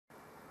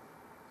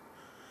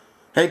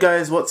Hey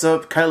guys, what's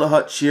up? Kylo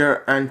Hutch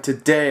here, and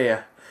today,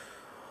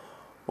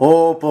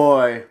 oh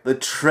boy, the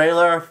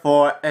trailer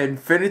for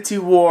Infinity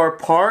War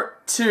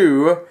Part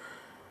 2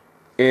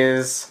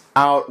 is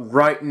out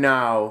right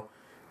now.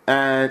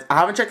 And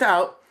I haven't checked it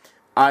out.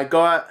 I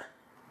got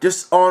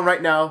just on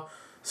right now,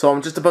 so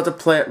I'm just about to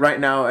play it right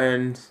now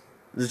and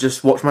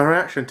just watch my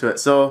reaction to it.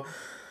 So,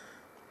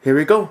 here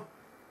we go.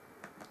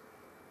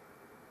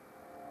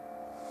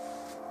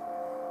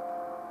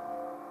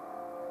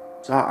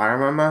 Is that Iron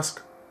Man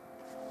mask?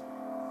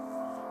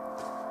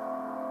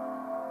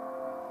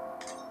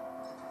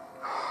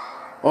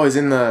 Oh, he's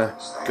in the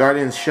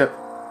Guardian's ship.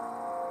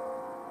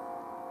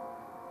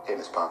 Hey,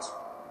 Miss Potts.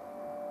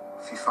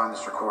 If you find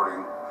this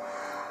recording,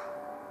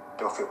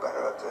 don't feel bad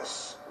about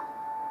this.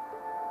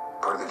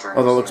 Part of the journey.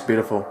 Oh, that looks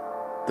beautiful.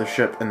 The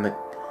ship in the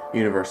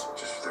universe.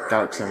 Just there,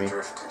 Galaxy, I mean.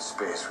 drift in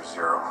space with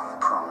zero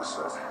promise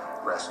of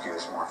rescue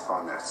is more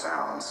fun than it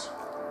sounds.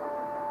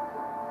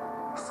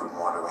 Food and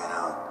water ran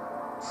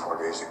out 4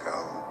 days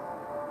ago.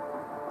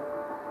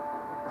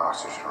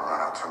 Oxygen will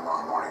run out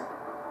tomorrow morning.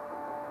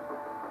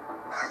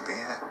 That'll be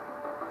it.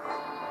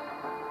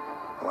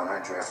 When I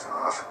drift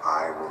off,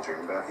 I will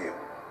dream about you.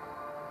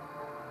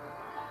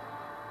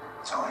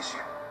 It's always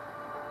you.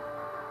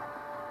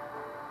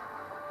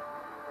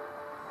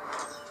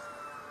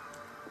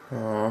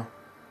 Aww.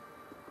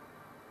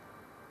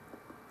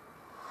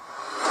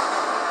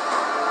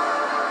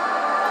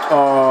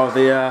 Oh,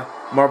 the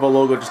Marvel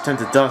logo just turned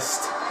to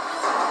dust.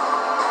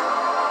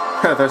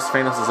 There's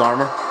Thanos'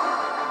 armor.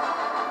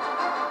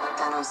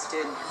 Thanos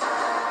did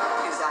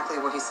exactly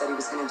what he said he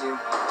was going to do.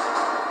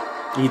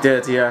 He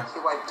did, yeah. He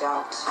wiped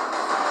out 50%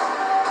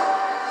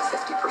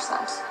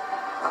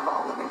 of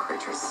all living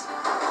creatures.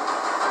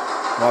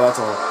 Wow, that's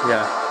all,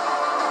 yeah.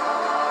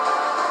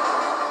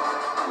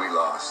 We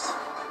lost.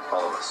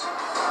 All of us.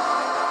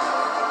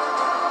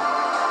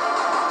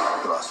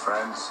 We lost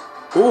friends.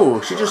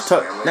 Ooh, she just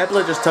touched,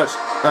 Nebula just touched,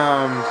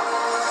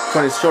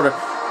 Tony's shoulder.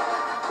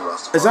 We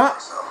lost Is that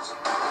ourselves.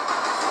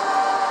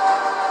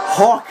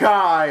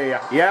 Hawkeye?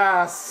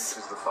 Yes!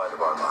 This is the fight of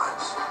our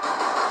lives.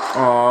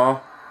 Aww.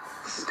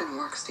 This is going to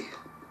work, Steve.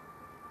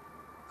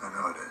 I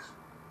know it is.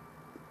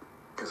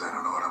 Because I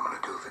don't know what I'm going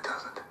to do if it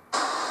doesn't.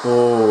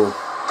 Oh.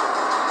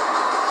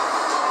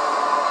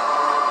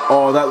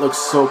 Oh, that looks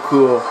so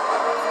cool.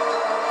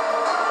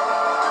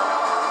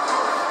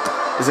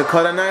 Is it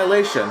called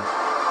Annihilation?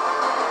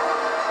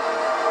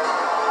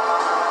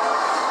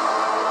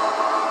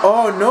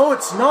 Oh, no,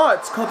 it's not.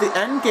 It's called the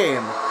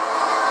Endgame.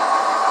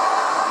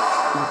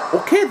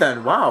 Okay,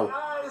 then. Wow.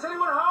 Is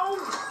anyone home?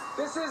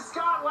 This is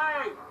Scott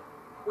Lang.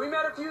 We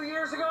met a few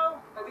years ago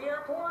at the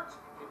airport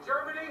in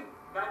Germany.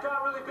 That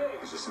got really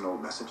big. Is this an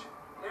old message?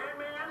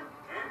 Ant-Man,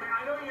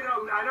 I know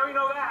you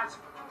know that.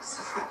 It's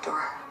the front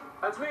door.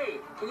 That's me.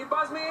 Can you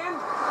buzz me in?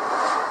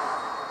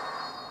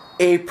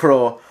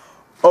 April.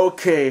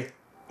 Okay.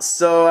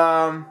 So,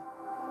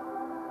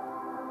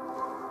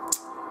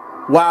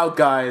 wow,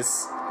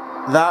 guys.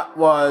 That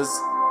was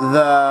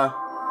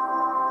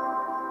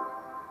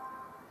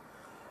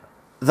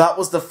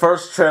the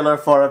first trailer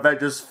for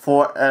Avengers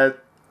 4.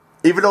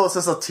 Even though it's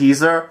just a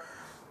teaser,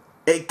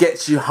 it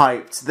gets you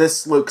hyped.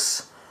 This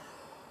looks...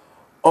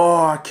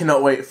 Oh, I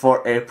cannot wait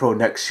for April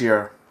next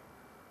year.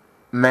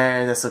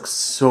 Man, this looks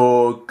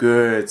so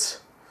good.